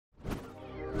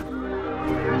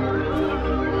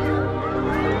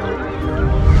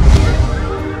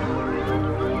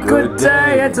Good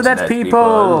day, Internet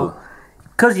people!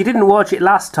 Because you didn't watch it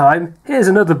last time, here's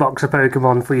another box of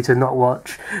Pokemon for you to not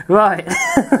watch. Right,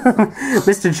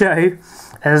 Mr. Joe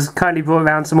has kindly brought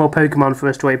around some more Pokemon for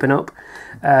us to open up.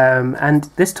 And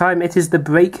this time it is the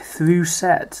Breakthrough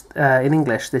set in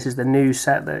English. This is the new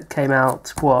set that came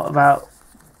out, what, about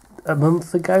a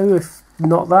month ago, if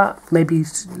not that? Maybe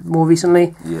more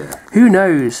recently? Yeah. Who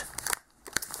knows?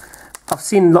 I've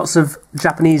seen lots of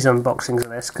Japanese unboxings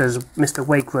of this because Mr.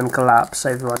 Wake Run Collapse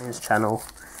over on his channel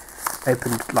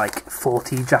opened like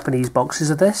 40 Japanese boxes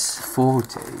of this.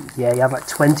 40? Yeah, you have like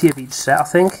 20 of each set, I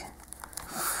think.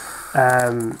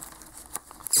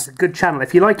 It's a good channel.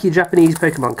 If you like your Japanese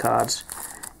Pokemon cards,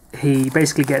 he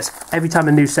basically gets, every time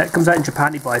a new set comes out in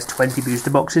Japan, he buys 20 booster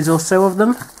boxes or so of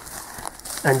them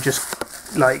and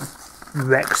just like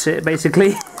wrecks it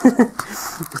basically.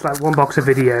 It's like one box of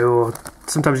video, or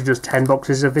sometimes he does 10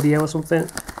 boxes of video or something,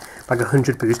 like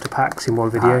 100 booster packs in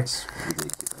one video. That's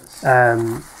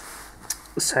ridiculous.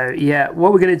 So yeah,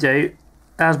 what we're going to do,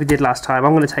 as we did last time,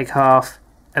 I'm going to take half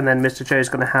and then Mr. Joe's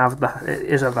going to have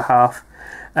his other half.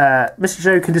 Mr.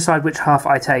 Joe can decide which half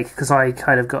I take because I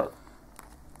kind of got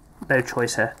no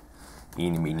choice here.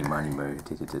 Eeny, meeny, miny, mo,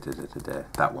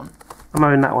 that one. I'm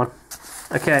owning that one.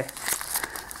 Okay,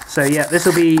 so yeah, this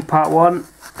will be part 1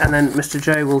 and then Mr.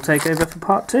 Joe will take over for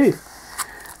part 2.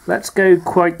 Let's go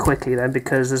quite quickly then,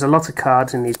 because there's a lot of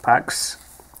cards in these packs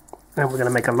and we're going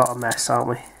to make a lot of mess, aren't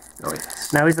we? Oh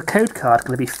yes. Now, is the code card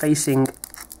going to be facing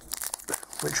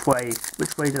which way?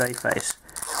 Which way do they face?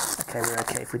 Okay, we're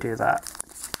okay if we do that.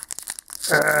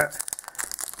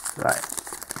 Right,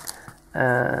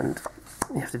 and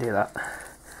you have to do that.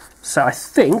 So I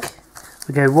think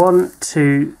we go 1,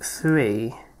 2,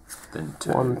 3. Then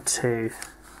 2. 1, 2.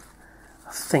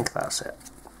 I think that's it.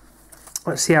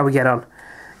 Let's see how we get on.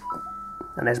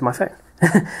 And there's my phone.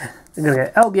 We're going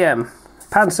to go Elgyem,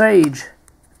 Pansage,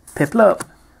 Piplup,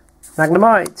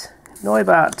 Magnemite,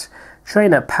 Noibat,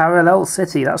 Trainer, Parallel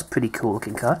City. That's a pretty cool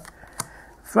looking card.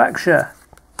 Fracture,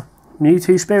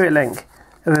 Mewtwo Spirit Link,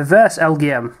 a Reverse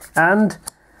Elgyem, and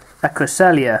a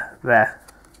Cresselia rare.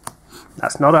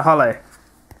 That's not a holo.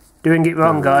 Doing it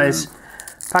wrong, guys.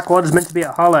 Pack 1 is meant to be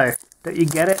a holo. Don't you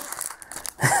get it?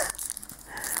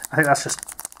 I think that's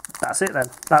it then.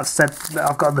 That's said.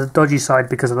 I've got the dodgy side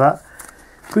because of that.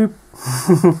 Boop.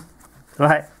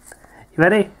 Right. You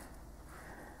ready?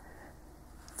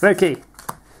 Roki.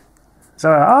 So,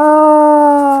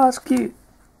 that's cute.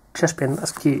 Chespin,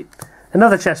 that's cute.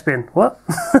 Another Chespin. What?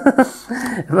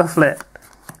 Rufflet.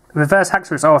 Reverse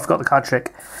Haxorus. Oh, I forgot the card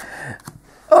trick.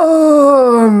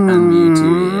 And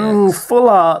Mewtwo EX. Full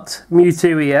art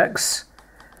Mewtwo EX.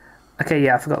 Okay,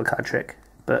 yeah, I forgot the card trick.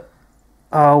 But,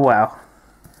 oh wow.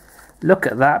 Look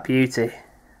at that beauty.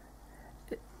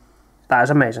 That is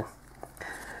amazing.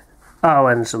 Oh,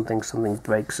 and something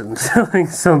breaks and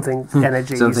something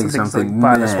energy, something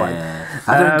minus 1.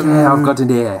 I don't care, I've got an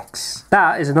EX.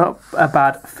 That is not a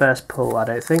bad first pull, I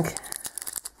don't think.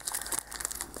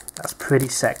 That's pretty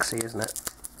sexy, isn't it?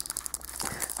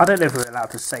 I don't know if we're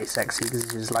allowed to say sexy because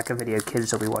this is like a video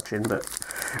kids will be watching, but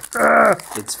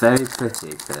it's very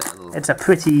pretty. It's a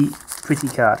pretty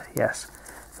card, yes.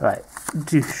 Right.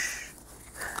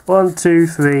 1, 2,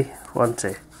 3, 1,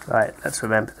 2. Right, let's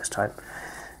remember this time.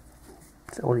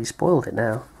 It's already spoiled it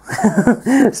now.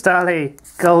 Starly,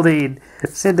 Goldeen,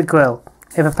 Cyndaquil,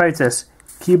 Hippopotas,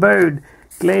 Cubone,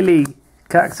 Glalie,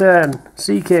 Cacturne,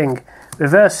 Seaking,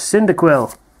 Reverse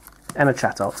Cyndaquil, and a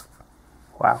Chatot.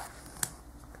 Wow.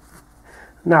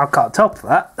 Now I can't top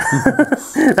that.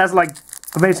 That's like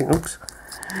amazing. Oops.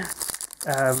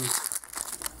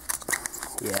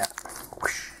 Yeah.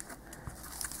 Whoosh.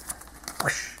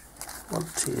 Whoosh. 1,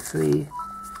 2, 3.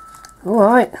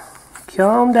 Alright.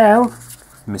 Calm down.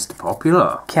 Mr.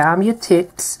 Popular. Calm your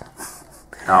tits.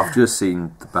 I've just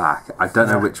seen the back. I don't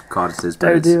know which card it is,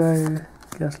 but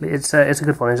it's a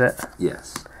good one, is it?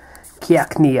 Yes.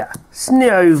 Kiaknia,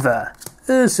 Snover,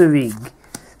 Ursaring,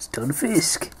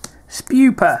 Stunfisk,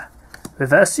 Spupa,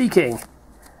 Reverse Seeking,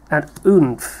 and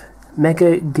Oomph,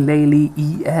 Mega Glalie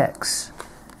EX.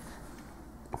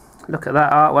 Look at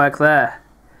that artwork there.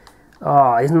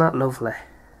 Oh, isn't that lovely?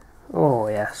 Oh,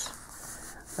 yes.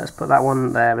 Let's put that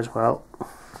one there as well.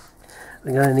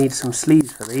 We're going to need some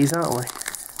sleeves for these, aren't we?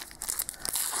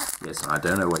 Yes, I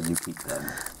don't know where you keep them.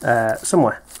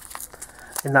 Somewhere.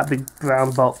 In that big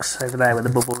brown box over there with the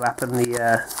bubble wrap and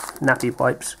the nappy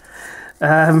wipes.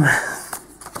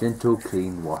 Gentle,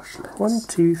 clean washlets. 1,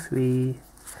 2, 3.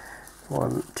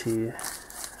 1, 2.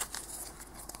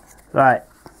 Right.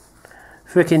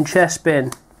 Frickin'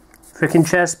 Chespin.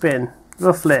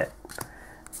 Rufflet.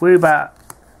 Woobat.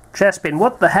 Chespin,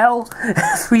 what the hell?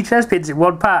 3 Chespins in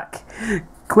one pack.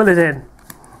 Quilladin,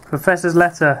 Professor's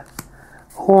Letter,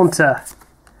 Haunter,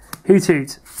 Hoot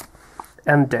Hoot,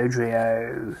 and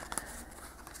Dodrio.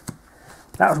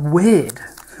 That was weird.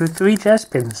 For 3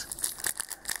 Chespins.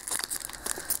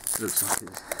 Looks like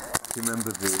it. Do you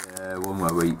remember the one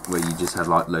where you just had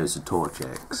like loads of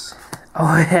Torchics?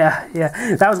 Oh yeah,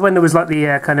 yeah. That was when there was like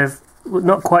the kind of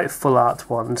not quite full art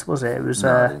ones, was it? It was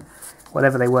No.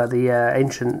 whatever they were, the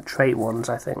ancient trait ones,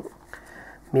 I think.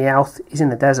 Meowth, he's in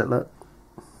the desert. Look,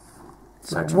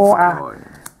 Searching water. for joy.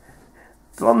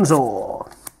 Bronzor,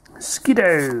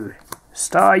 Skiddo,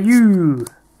 Staryu,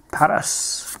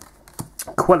 Paras,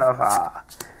 Quilliver,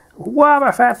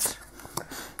 Wobbuffet,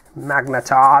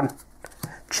 Magneton,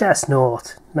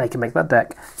 Chestnut. Now you can make that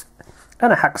deck.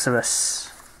 And a Haxorus.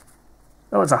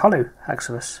 Oh, it's a hollow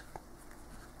Haxorus.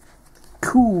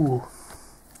 Cool.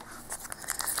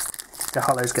 The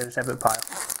hollows go in a separate pile.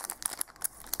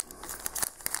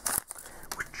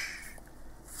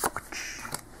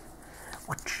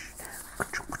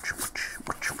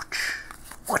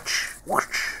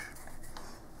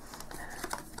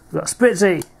 We've got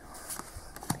Spritzy,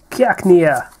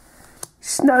 Kiaknia,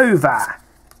 Snova,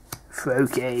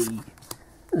 Froakie,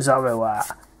 Zorua,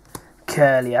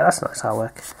 Curlier, that's nice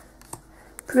artwork,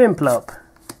 Primplup,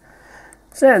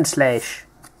 Zernslash,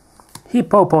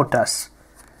 Hippopotas,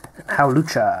 and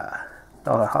Howlucha,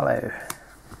 not a hollow.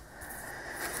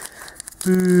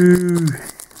 Boo!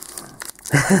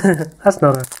 That's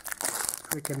not a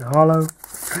freaking hollow.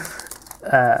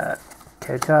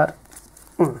 Code card.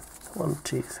 1,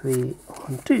 2, 3,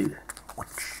 1, 2.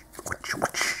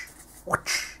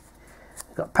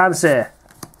 We've got Panzer,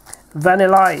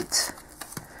 Vanillite,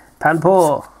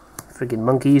 Panpour, friggin'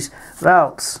 monkeys,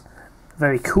 Ralts,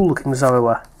 very cool looking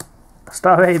Zorua,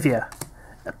 Staravia,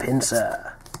 a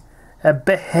Pinsir, a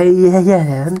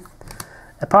Behayan,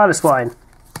 a Piloswine,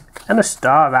 and a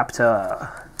Staraptor.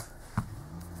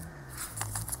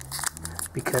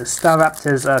 Because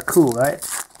Staraptors are cool, right?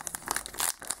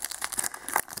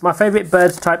 My favourite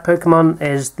bird type Pokemon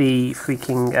is the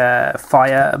freaking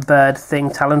fire bird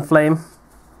thing, Talonflame.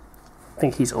 I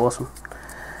think he's awesome.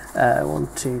 1,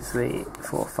 2, 3,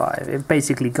 4, 5. It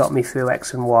basically got me through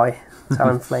X and Y.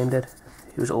 Talonflame did.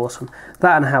 He was awesome.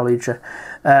 That and Howlucha.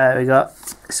 We got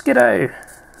Skiddo,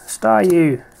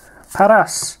 Staryu,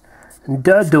 Paras,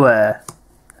 Doduo,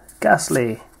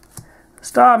 Ghastly,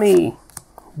 Starmie,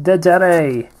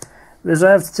 Dedere,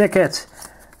 Reserved Ticket,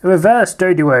 a Reverse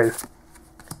Doduo,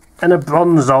 and a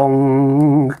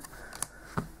Bronzong.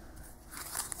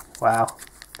 Wow.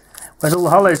 Where's all the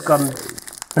hollows gone?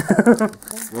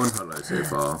 1 hollow so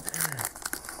far.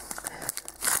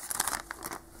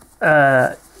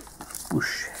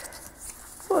 Whoosh.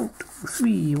 1, 2,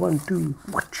 3, 1, 2.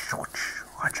 Whoosh, whoosh,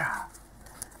 whoosh.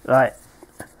 Right.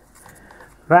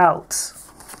 Ralts.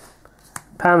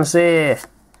 Pansear.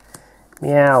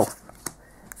 Meowth.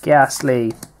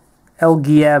 Ghastly.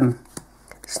 LGM.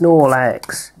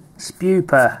 Snorlax.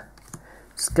 Spupa.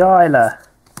 Skylar.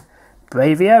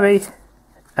 Braviary.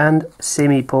 And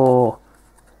Simipour.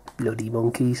 Bloody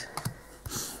monkeys.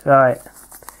 Right.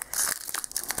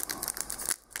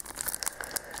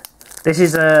 This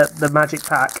is the magic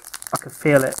pack. I can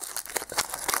feel it.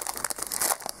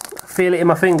 I feel it in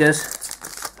my fingers.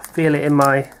 I feel it in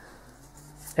my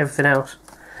everything else.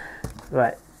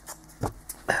 Right.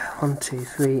 1, 2,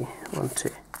 3, 1, 2.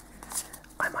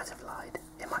 I might have lied.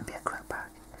 It might be a crap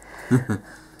pack.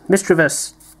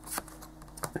 Mischievous.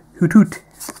 Hoot Hoot.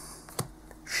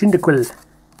 Cyndaquil.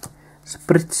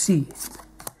 Spritzy.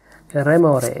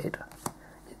 Remoraid.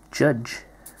 Judge.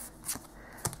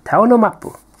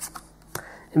 Taunomapu.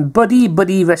 And Buddy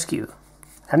Rescue.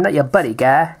 I'm not your buddy,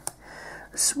 guy.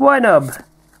 Swinub.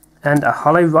 And a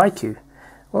Hollow Raikou.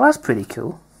 Well, that's pretty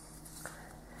cool.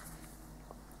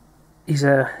 He's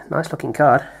a nice looking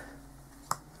card.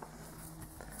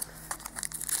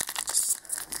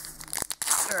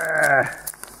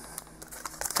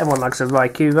 Everyone likes a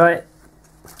Raikou, right?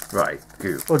 Right,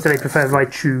 good. Or do they prefer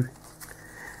Raichu?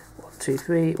 1, 2,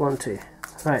 3, 1, 2.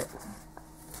 Right.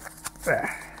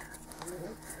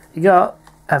 You got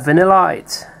a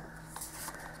Vanillite,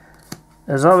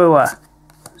 a Zorua,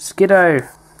 Skiddo,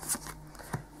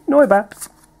 Noibat,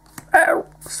 ow,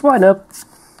 Swinub,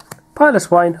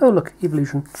 Piloswine, oh look,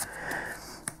 evolution,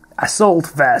 Assault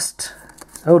Vest,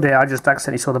 oh dear, I just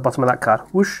accidentally saw the bottom of that card,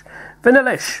 whoosh,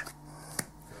 Vanillish,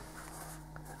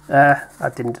 I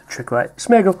didn't trick right,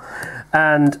 Smeargle,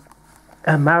 and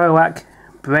a Marowak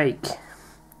Break.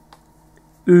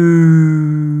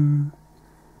 Ooh,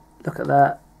 look at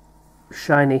that.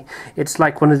 Shiny. It's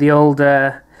like one of the old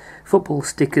football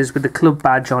stickers with the club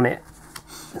badge on it.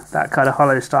 that kind of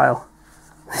hollow style.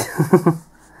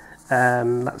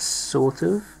 That's sort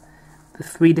of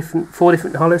the four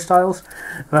different hollow styles.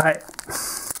 Right.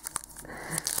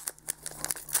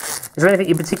 Is there anything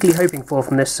you're particularly hoping for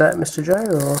from this set, Mr. Joe?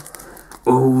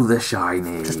 Or all the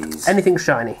shinies. anything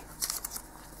shiny?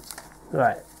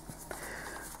 Right.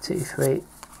 2, 3.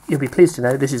 You'll be pleased to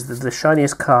know this is the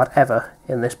shiniest card ever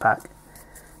in this pack.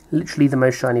 Literally the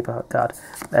most shiny card.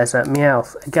 There's a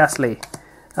Meowth, a Ghastly,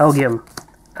 Elgium,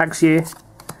 Axew,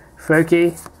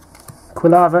 Froakie,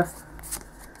 Quilava,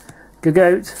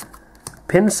 Gagoat,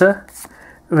 Pinsir,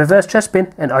 Reverse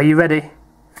Chespin, and are you ready?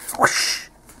 Whoosh!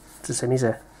 It's a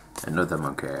Simiza. Another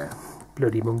monkey.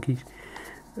 Bloody monkeys.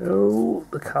 Oh,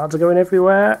 the cards are going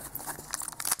everywhere.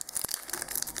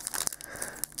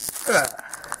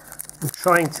 I'm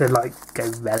trying to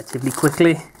go relatively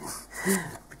quickly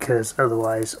because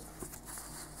otherwise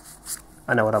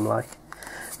I know what I'm like.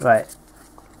 Right.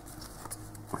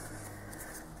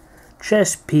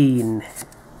 Chespin,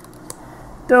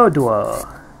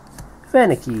 Doduo,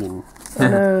 Fennekin, oh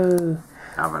no,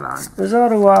 Avalanche.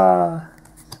 Zorua,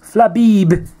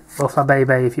 Flabebe, or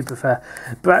Flabebe if you prefer,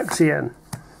 Braxian,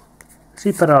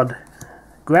 Superrod,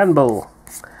 Granbull,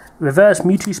 Reverse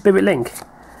Mewtwo Spirit Link,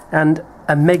 and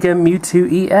a Mega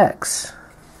Mewtwo EX.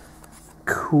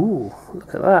 Cool,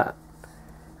 look at that.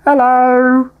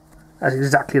 Hello! That's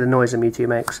exactly the noise a Mewtwo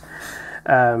makes.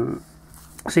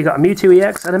 So you got a Mewtwo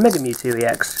EX and a Mega Mewtwo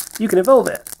EX. You can evolve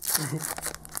it.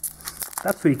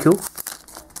 That's pretty cool.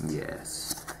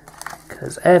 Yes.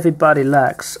 Because everybody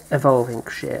likes evolving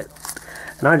shit.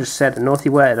 And I just said a naughty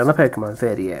word on a Pokemon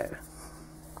video.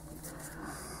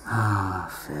 Ah,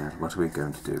 Phil, what are we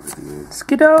going to do with you?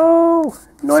 Skiddo!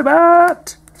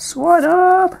 Noibat!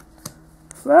 Swinub!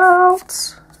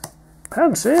 Feltz!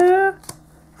 Pansear!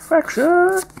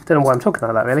 Fracture! Don't know why I'm talking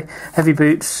like that really. Heavy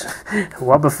Boots!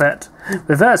 Wobbuffet!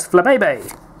 Reverse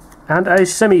Flabebe! And a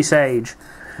Semi-Sage!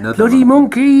 Bloody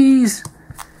monkeys!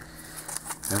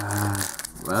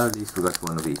 Well, at least we got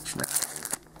one of each now.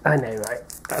 I know, right?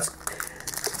 That's...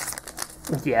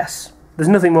 Yes. There's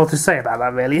nothing more to say about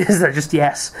that really, is there? Just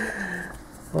yes.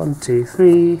 1, 2,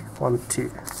 3, 1,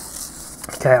 2.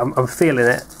 Okay, I'm feeling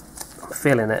it. I'm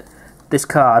feeling it. This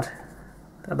card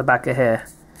at the back of here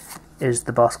is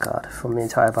the boss card from the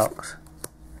entire box.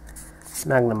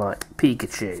 Magnemite,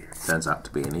 Pikachu. Turns out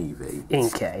to be an Eevee.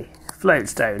 Inkay,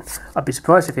 Floatstone. I'd be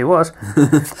surprised if it was.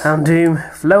 Houndoom,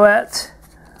 Floette,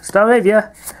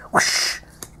 Staravia, whoosh,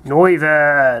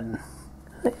 Noivern.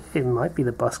 It might be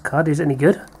the boss card. Is it any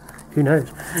good? Who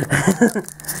knows?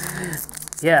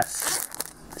 Yes.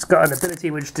 It's got an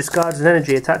ability which discards an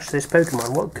energy attached to this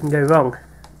Pokemon. What can go wrong?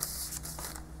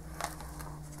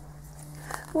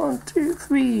 1, 2,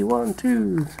 3, 1,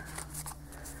 2.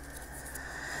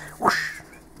 Whoosh.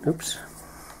 Oops.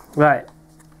 Right.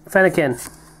 Fennekin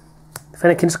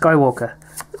Skywalker.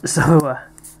 Zorua.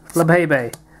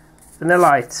 Flabebe.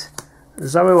 Vanillite.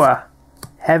 Zorua.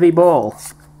 Heavy Ball.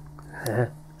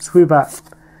 Swoobat.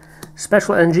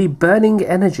 Special Energy, Burning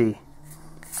Energy.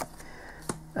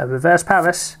 A Reverse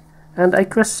Paris. And a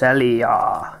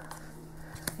Cresselia.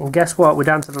 And guess what? We're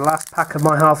down to the last pack of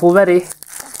my half already.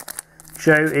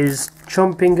 Joe is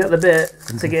chomping at the bit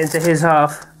to get into his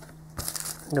half.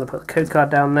 I'm going to put the code card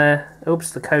down there. Oops,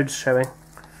 the code's showing.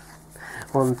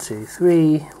 1, 2,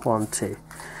 3, 1, 2.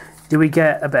 Do we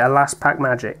get a bit of last pack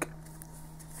magic?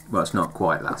 Well, it's not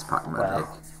quite last pack magic.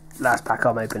 Well, last pack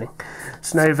I'm opening.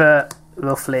 Snover,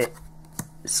 Rufflet,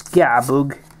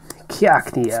 Scarbug,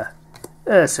 Kiaknia,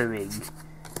 Ursaring,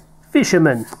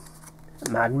 Fisherman,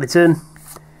 Magneton,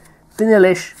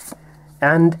 Vanillish,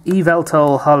 and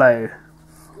Yveltal Hollow.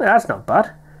 Well, that's not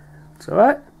bad. It's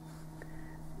alright.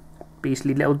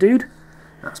 Beastly little dude.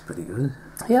 That's pretty good.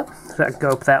 Yep, so that can go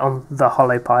up there on the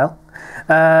hollow pile.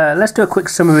 Let's do a quick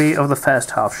summary of the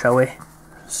first half, shall we?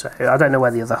 So, I don't know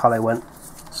where the other hollow went.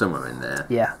 Somewhere in there.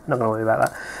 Yeah, not going to worry about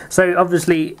that. So,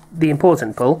 obviously, the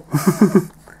important pull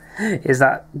is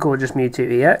that gorgeous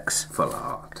Mewtwo EX. Full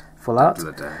art. Full art.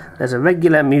 There's a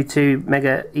regular Mewtwo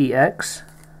Mega EX.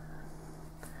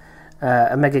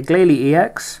 A Mega Glalie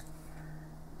EX.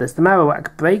 There's the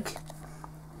Marowak Break.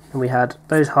 And we had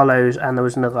those hollows, and there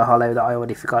was another hollow that I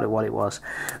already forgot what it was.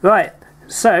 Right,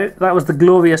 so that was the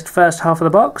glorious first half of the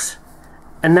box.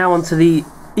 And now on to the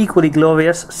equally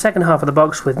glorious second half of the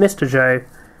box with Mr. Joe.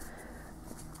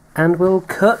 And we'll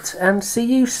cut and see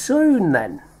you soon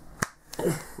then.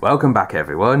 Welcome back,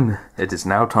 everyone. It is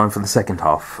now time for the second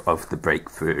half of the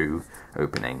breakthrough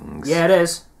openings. Yeah, it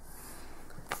is.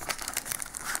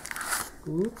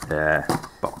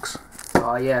 Box.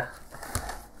 Oh, yeah.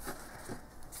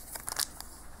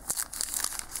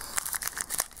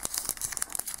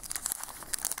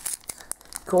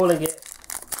 Calling it.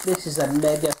 This is a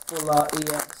Mega Full Art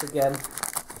EX again.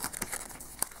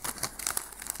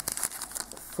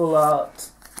 Full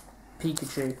Art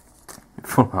Pikachu.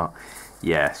 Full art.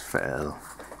 Yes, Phil.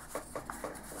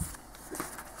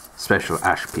 Special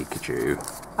Ash Pikachu.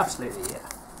 Absolutely, yeah.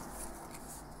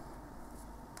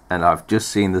 And I've just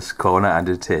seen this corner, and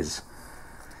it is.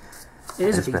 It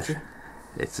is a special. Pikachu.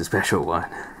 It's a special one.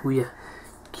 Oh, yeah.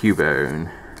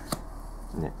 Cubone.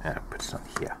 Put it on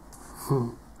here.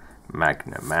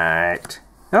 Magnemite.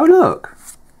 Oh, look!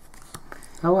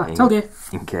 Oh, I told you.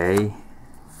 Inkay.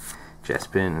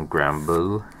 Chespin,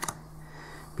 Gramble.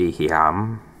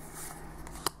 Beeham.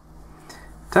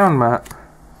 Town map.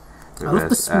 I love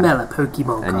the smell of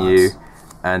Pokemon and cards. you.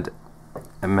 And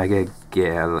a Mega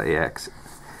Gale EX.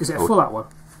 Is it a full art one?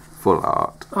 Full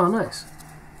art. Oh, nice.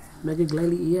 Mega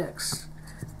Glalie EX.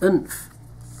 Oomph.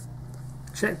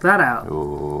 Check that out.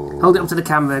 Ooh. Hold it up to the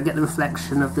camera, get the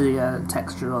reflection of the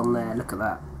texture on there. Look at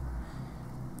that.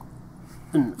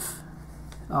 Oomph.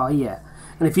 Oh, yeah.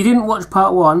 And if you didn't watch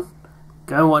part 1,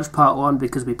 go and watch part 1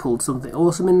 because we pulled something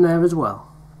awesome in there as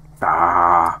well.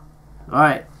 Ah.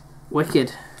 Right.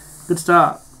 Wicked. Good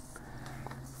start.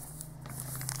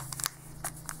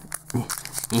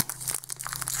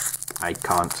 I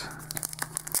can't.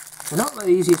 They're not the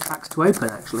easiest packs to open,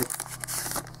 actually.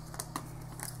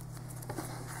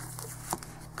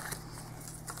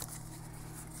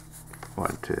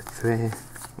 One, two, three.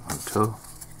 1, 2.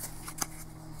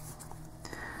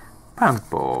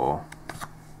 Pampo.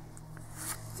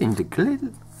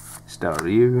 Cyndaquil.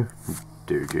 Staryu.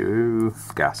 Doodoo.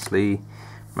 Ghastly.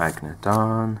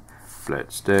 Magneton.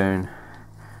 Bloodstone.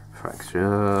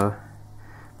 Fraxure.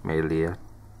 Meliota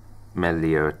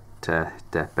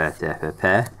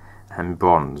and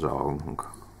Bronzong.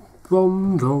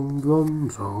 Bronzong.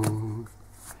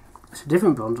 It's a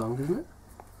different Bronzong, isn't it?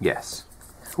 Yes.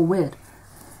 It's all weird.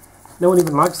 No one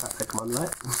even likes that Pokemon,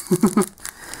 right?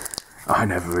 I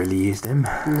never really used him.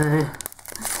 No.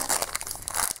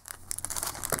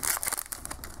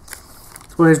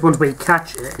 It's one of those ones where you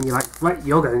catch it and you're like, right,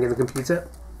 you're going in the computer.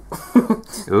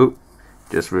 Oh,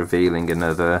 just revealing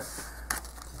another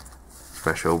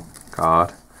special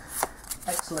card.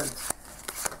 Excellent.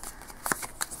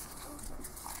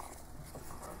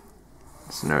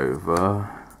 Snova,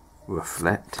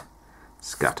 Reflect,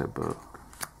 Scatterbug,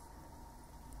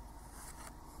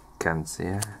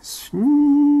 Cancer,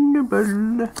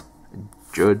 Snubble,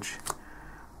 Judge,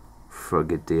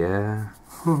 Frogadier,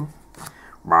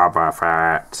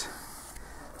 Wobbuffet,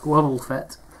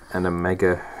 Wobbuffet. and a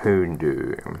Mega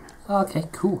Houndoom. Okay,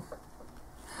 cool.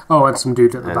 Oh, and some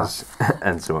dude at the back.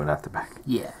 And someone at the back.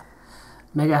 Yeah.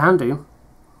 Mega Houndoom.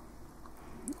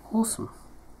 Awesome.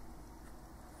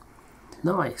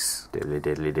 Nice. Diddly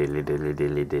diddly diddly diddly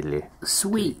diddly diddly.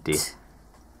 Sweet.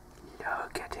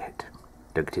 Look at it.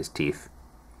 Look at his teeth.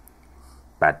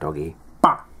 Bad doggy.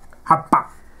 Ba. Ha ba.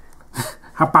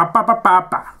 Ha ba ba ba ba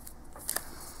ba.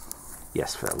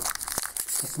 Yes, Phil.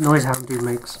 That's the noise Houndoom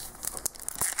makes.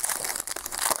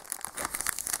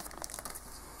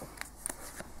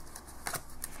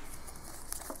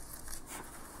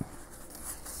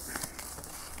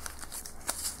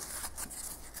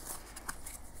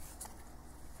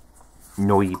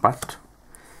 Noibat,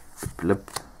 Blip,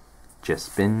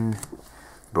 Chespin,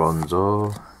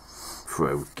 Bronzo,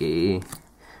 Froakie,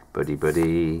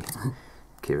 Buddy,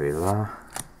 Kirilla,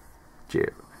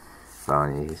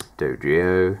 Giovanni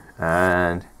Dodrio,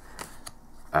 and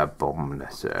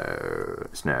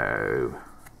Abominaso Snow.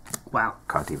 Wow.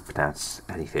 Can't even pronounce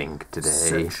anything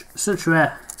today. Such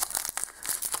rare.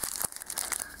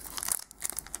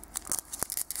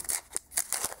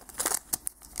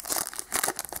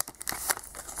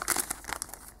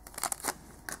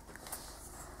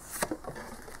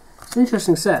 It's an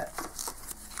interesting set.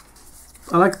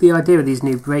 I like the idea of these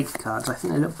new break cards. I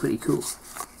think they look pretty cool.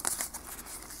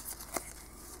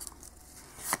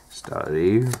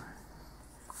 Staryu,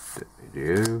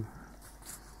 Doodoo,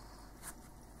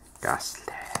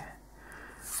 Ghastly,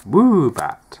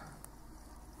 Woobat,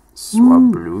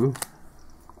 Swablu,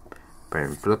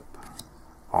 Brimflip,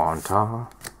 Haunter,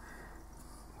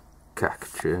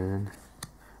 Cacturn.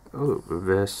 Oh,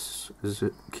 reverse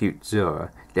cute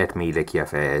Zora. Let me lick your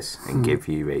face and give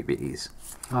you rabies.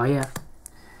 Oh yeah.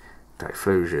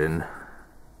 Typhlosion.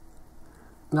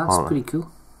 That's Hollow. pretty cool.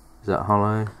 Is that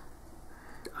hollow?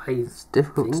 I It's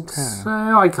difficult think to tell. so.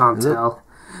 I can't tell.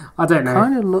 I don't know.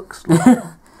 Kind of looks like.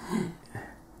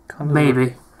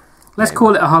 Maybe. Let's Maybe.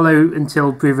 call it a hollow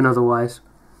until proven otherwise.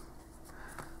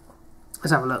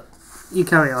 Let's have a look. You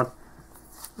carry on.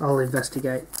 I'll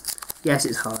investigate. Yes,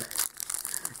 it's hollow.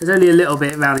 There's only a little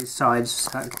bit around his sides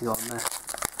hanging on there.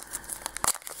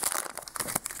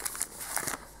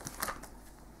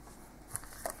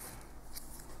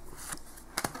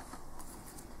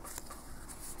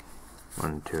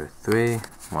 1, 2, 3.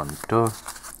 1, 2.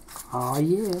 Oh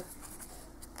yeah.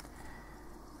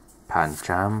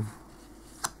 Pancham.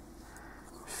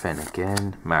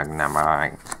 Finnegan.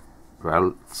 Magnemite.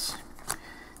 Ralts.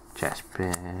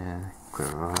 Chespin.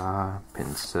 Quirrell.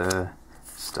 Pinsir.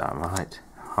 Starmite.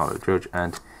 Hollow Judge.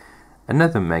 And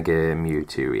another Mega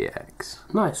Mewtwo EX.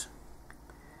 Nice.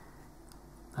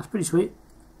 That's pretty sweet.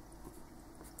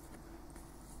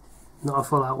 Not a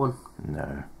full out one.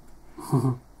 No.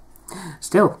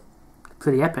 Still,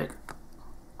 pretty epic.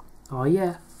 Oh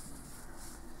yeah.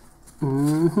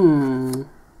 Mm-hmm.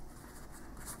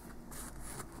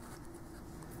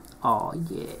 Oh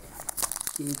yeah.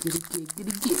 Giggity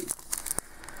giggity gig.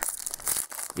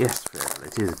 Yes, Phil,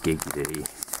 it is giggity.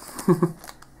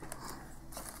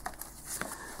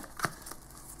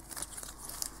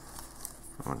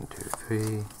 One, 2, 3.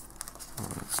 1,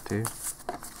 2.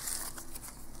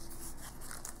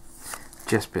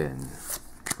 Jespin,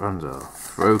 Bronzor,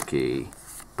 Froakie,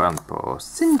 Bundpaw,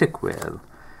 Cyndaquil,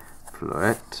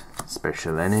 Floret,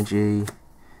 Special Energy,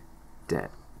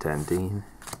 Dandine,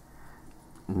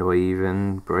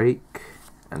 Noivern, Break,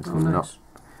 and Oh nice.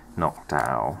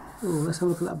 Noctowl. Oh, let's have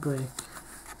a look at that break.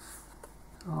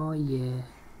 Oh yeah.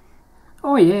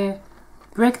 Oh yeah.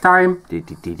 Break time. D.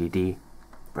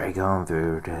 Break on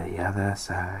through to the other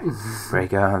side.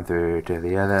 Break on through to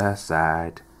the other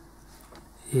side.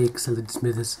 Excellent,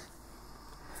 Smithers.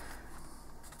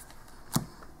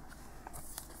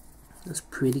 That's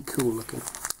pretty cool looking.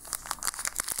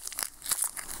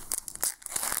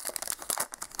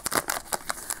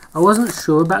 I wasn't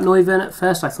sure about Noivern at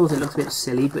first. I thought it looked a bit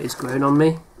silly, but it's grown on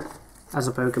me as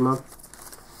a Pokemon.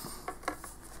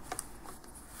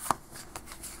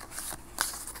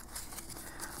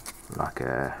 Like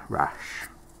a rash.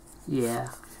 Yeah.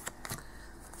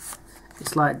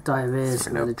 It's like diarrhea is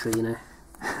hereditary, you know.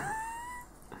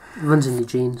 It runs in your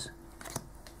genes.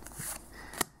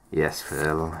 Yes,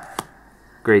 Phil.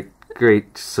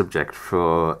 Great subject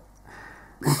for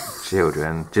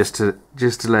children. Just to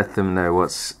let them know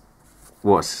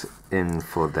what's in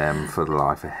for them for the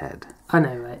life ahead. I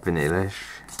know, right?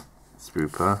 Vanillish,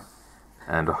 Spooper,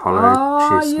 and a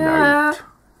hollow Chestnut. Yeah.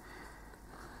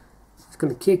 It's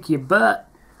gonna kick your butt.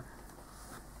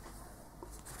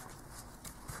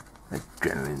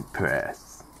 Adrenaline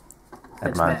Press.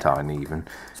 That's Adamantine even.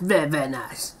 It's very, very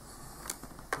nice.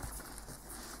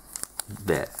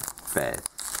 Very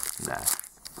nice.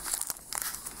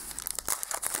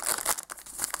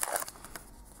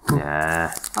 Nah.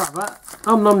 I like that.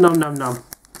 Nom nom nom nom nom.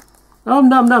 Nom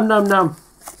nom nom nom nom.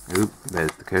 Oop,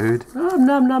 there's the code. Nom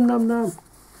nom nom nom nom.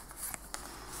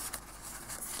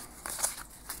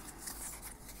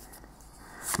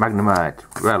 Magnemite,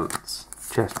 Ralts,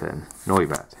 Chespin,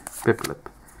 Noibat, Piplup,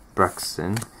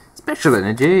 Braxton, Special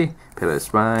Energy, Pillar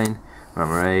Spine,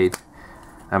 Marmalade,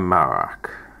 and Marak.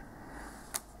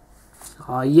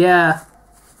 Oh yeah.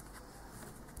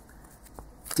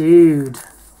 Dude.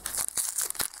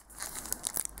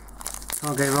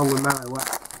 Can't go wrong with Marowak.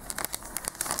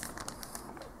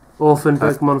 Orphan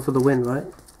Pokemon for the win, right?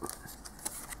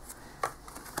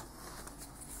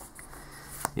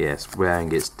 Yes,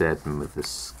 wearing its dead mother's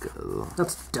skull.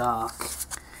 That's dark.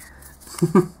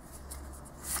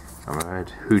 Alright,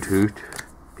 Hoot Hoot,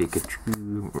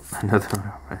 Pikachu,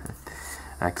 another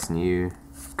Axnew,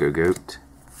 Gogoat,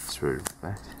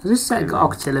 Swirlbat. Has this set got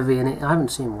Octillery in it? I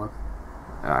haven't seen one.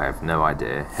 I have no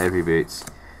idea. Heavy Boots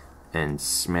and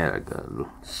Smeargle.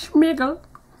 Schmiggle.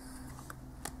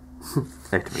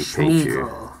 Let me paint you.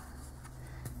 Schmiggle.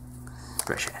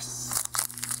 Precious.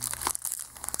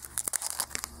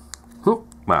 Oh,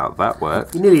 Well, that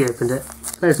worked. you nearly opened it.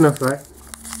 Close enough, right?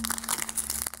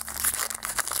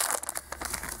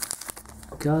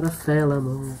 Gotta fail 'em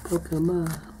all,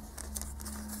 Pokemon.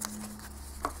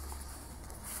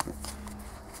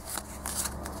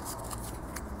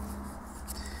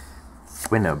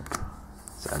 Winub,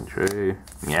 Sandrew,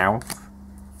 Meowth,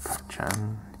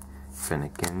 Patchan,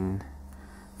 Finnegan,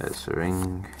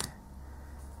 Ursaring,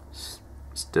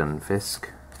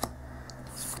 Stunfisk,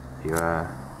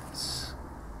 Spira,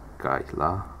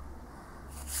 Skyla,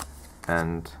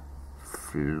 and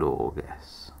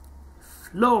Florges.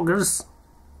 Loggers.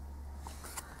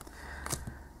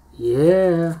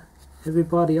 Yeah,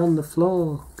 everybody on the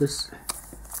floor. Cause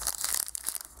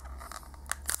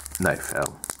No,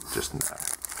 Phil, just no.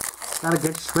 gotta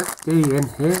get Swifty in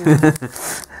here.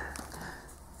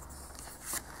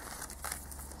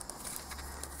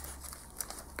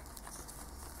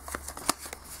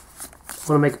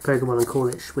 I want to make a Pokemon and call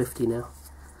it Swifty now.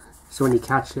 So when you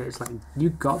catch it, it's like you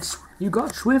got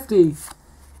Swifty.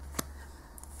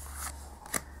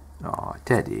 Oh,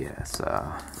 Teddy, yes,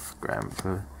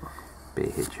 Grandpa.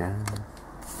 Behichan,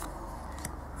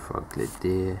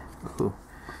 Froglidir,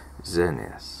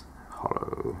 Xerneas,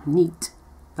 Hollow. Neat.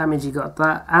 That means you got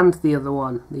that and the other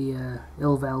one, the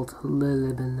Ilveld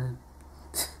Lilibin.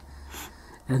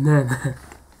 And then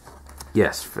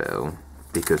Yes, Phil,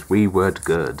 because we word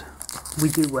good. we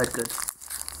do word good.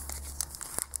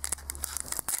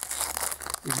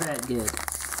 Very good.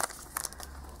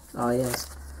 Oh yes.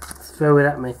 Throw it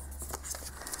at me.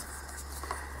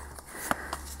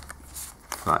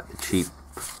 Like the cheap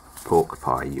pork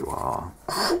pie you are.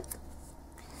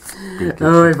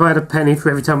 Oh, if I had a penny for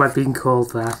every time I've been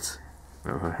called that.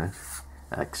 Alright.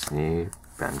 Axnew,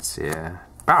 Bansir,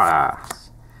 Baras,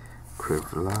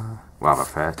 Krivla,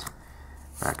 Wabafet,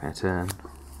 Magneton,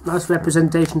 Nice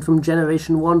representation from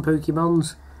Generation 1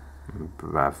 Pokemons.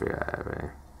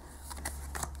 Braviary.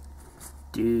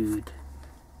 Dude.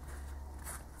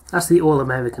 That's the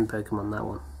all-American Pokemon, that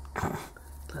one.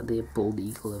 Like the bald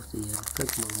eagle of the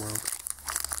Pokemon world.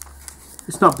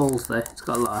 It's not balls though, it's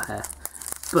got a lot of hair.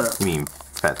 But You mean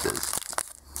feathers?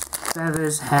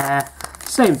 feathers, hair,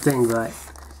 same thing, right?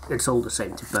 It's all the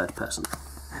same to bird person.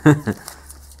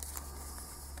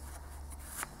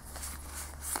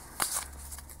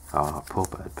 Ah, poor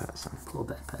bird person. Poor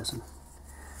bird person.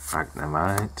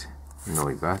 Magnemite,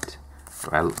 Noibat,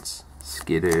 Weltz,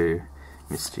 Skidoo,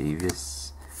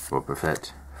 Mischievous,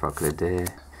 Wobbuffet, Froglidir,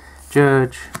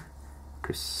 Judge,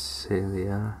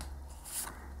 Cresselia,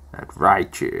 and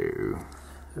Raichu.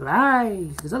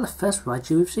 Right, is that the first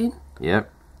Raichu we've seen?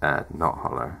 Yep, not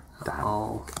hollow. Damn.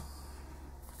 Oh.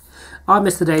 I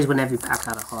miss the days when every pack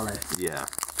had a hollow. Yeah.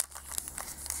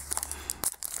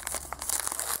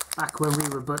 Back when we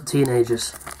were but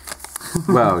teenagers.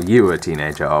 Well, you were a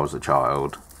teenager, I was a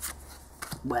child.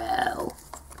 Well,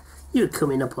 you're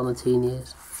coming up on the teen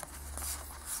years.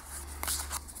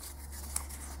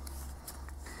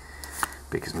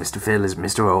 Because Mr. Phil is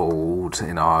Mr. Old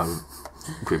in our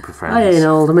group of friends. I ain't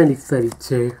old, I'm only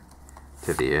 32.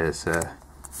 To the years, sir.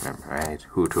 Right,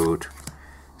 Hoot Hoot.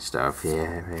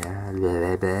 Starfieria,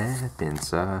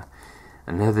 Pinsir,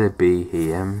 another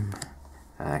Behem,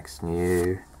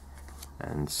 Axnew,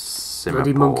 and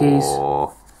Bloody monkeys.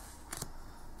 Simipour.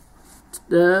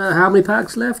 How many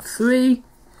packs left? 3?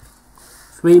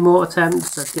 3 more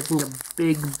attempts at getting a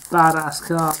big badass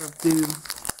card of Doom.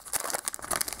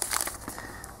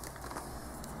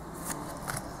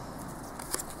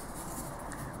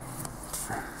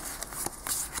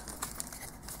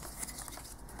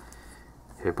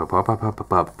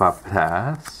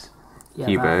 Hippopotamus, Yeah,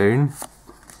 Cubone,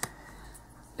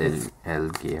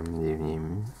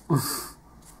 Elgium,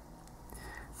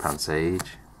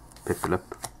 Pansage, Piplup,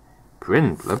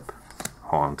 Prinplup,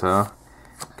 Haunter,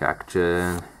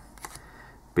 Cacturn,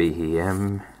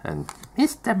 Behem, and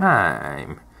Mr.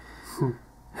 Mime.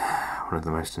 One of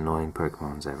the most annoying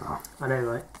Pokemons ever. I know,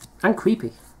 right? And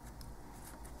creepy.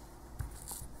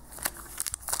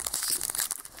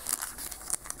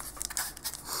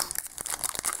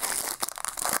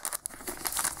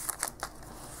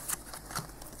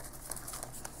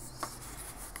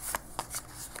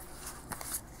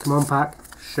 Come on, pack.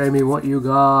 Show me what you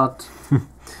got.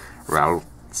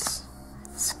 Ralts,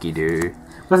 Skidoo,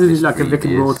 That is like a Rick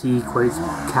and Mischievous. Morty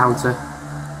quote counter.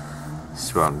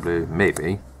 Swan Blue,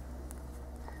 maybe.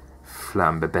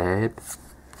 Flambabe,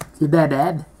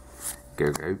 Beb.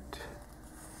 Go-Goat,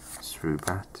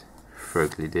 Swoobat,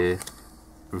 Froglidir,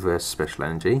 Reverse Special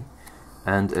Energy,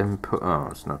 and oh,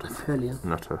 it's not a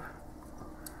Empoleon.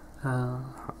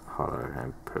 hollow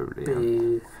Empoleon.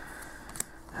 Boo.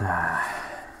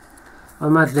 I'm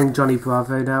imagining Johnny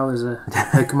Bravo now as a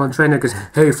Pokemon trainer because,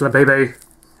 hey, Flababy.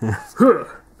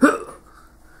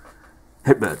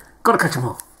 Hitbird. Gotta catch 'em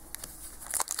all.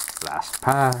 Last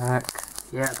pack.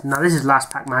 Yeah, now this is last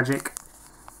pack magic.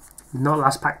 Not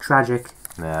last pack tragic.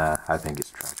 Nah, I think it's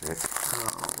tragic.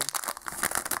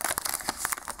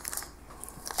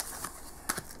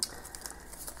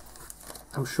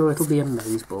 I'm sure it'll be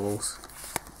amazeballs.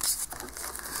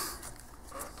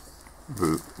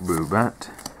 Rubat,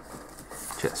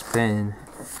 Chespin,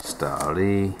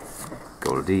 Starly,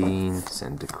 Goldeen,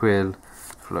 Cyndaquil,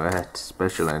 Floette,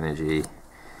 Special Energy.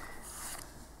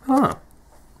 Oh,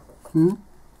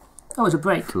 Oh, it's a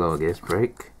break. Florges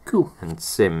Break, Cool. and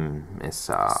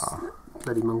Simisar.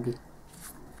 Bloody monkey.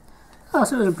 Oh,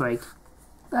 so it was a break.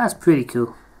 That's pretty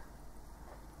cool.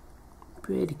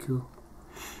 Pretty cool.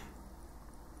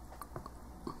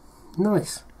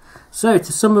 Nice. So,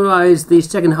 to summarise the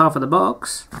second half of the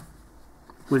box,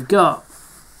 we've got...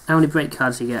 How many break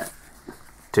cards do you get?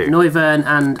 2. Noivern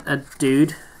and a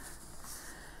dude.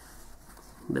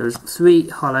 There was 3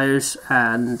 hollows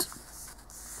and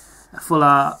a full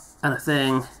art and a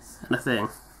thing and a thing.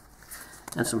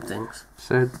 And some things.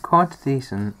 So quite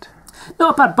decent.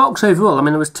 Not a bad box overall. I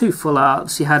mean, there was 2 full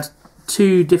arts. You had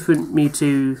 2 different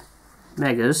Mewtwo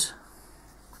Megas.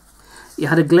 You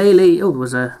had a Glalie. Oh, there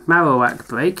was a Marowak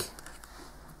break.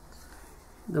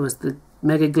 There was the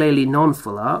Mega Glalie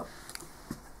non-full art.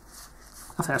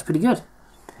 I think that's pretty good.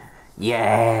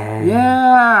 Yeah.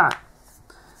 Yeah!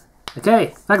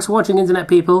 Okay, thanks for watching, Internet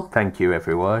people. Thank you,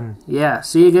 everyone. Yeah,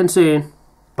 see you again soon.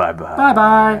 Bye-bye.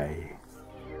 Bye-bye.